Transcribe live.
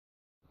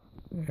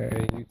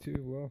Hey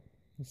YouTube, well,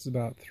 this is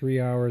about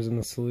 3 hours in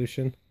the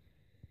solution.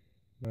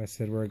 I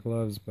said wear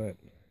gloves, but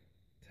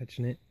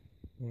touching it,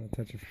 I don't want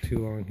to touch it for too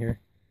long here.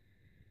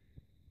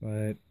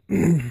 But,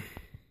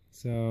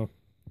 so,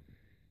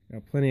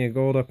 got plenty of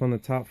gold up on the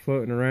top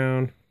floating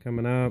around,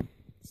 coming up,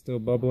 still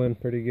bubbling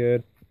pretty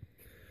good.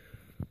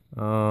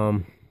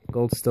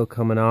 Gold's still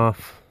coming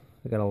off.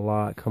 I got a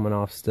lot coming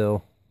off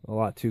still, a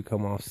lot to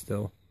come off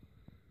still.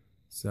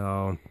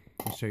 So,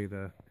 I'll show you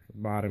the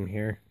bottom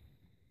here.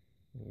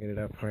 Get it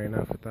up high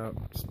enough without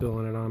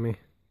spilling it on me.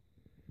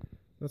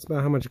 That's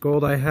about how much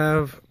gold I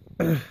have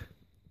on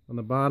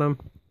the bottom.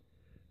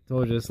 I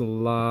told you there's a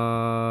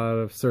lot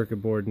of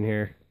circuit board in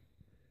here.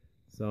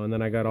 So, and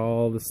then I got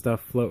all the stuff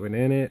floating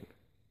in it.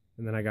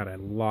 And then I got a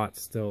lot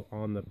still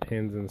on the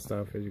pins and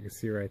stuff, as you can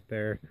see right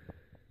there.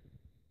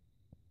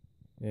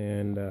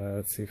 And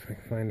let's see if I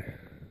can find,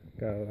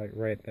 got it like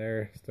right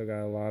there. Still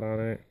got a lot on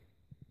it.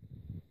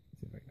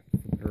 See if I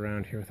can flip it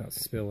around here without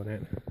spilling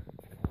it.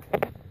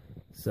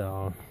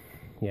 So,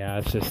 yeah,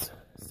 it's just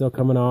still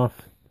coming off,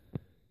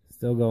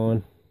 still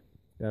going,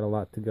 got a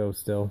lot to go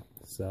still,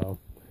 so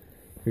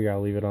I figure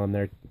I'll leave it on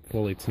there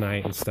fully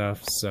tonight and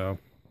stuff. So,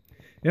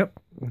 yep,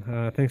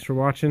 thanks for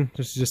watching.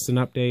 This is just an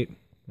update.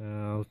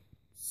 I'll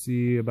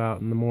see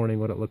about in the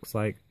morning what it looks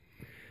like.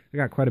 I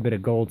got quite a bit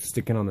of gold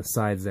sticking on the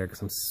sides there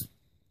because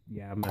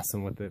I'm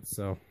messing with it,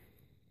 so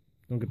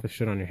don't get this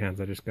shit on your hands.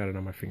 I just got it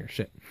on my finger.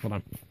 Shit, hold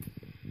on.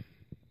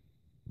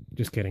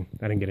 Just kidding,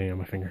 I didn't get any on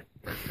my finger.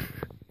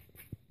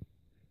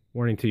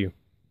 Warning to you,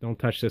 don't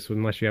touch this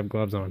unless you have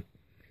gloves on.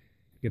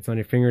 If it gets on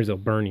your fingers, it'll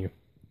burn you.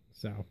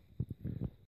 So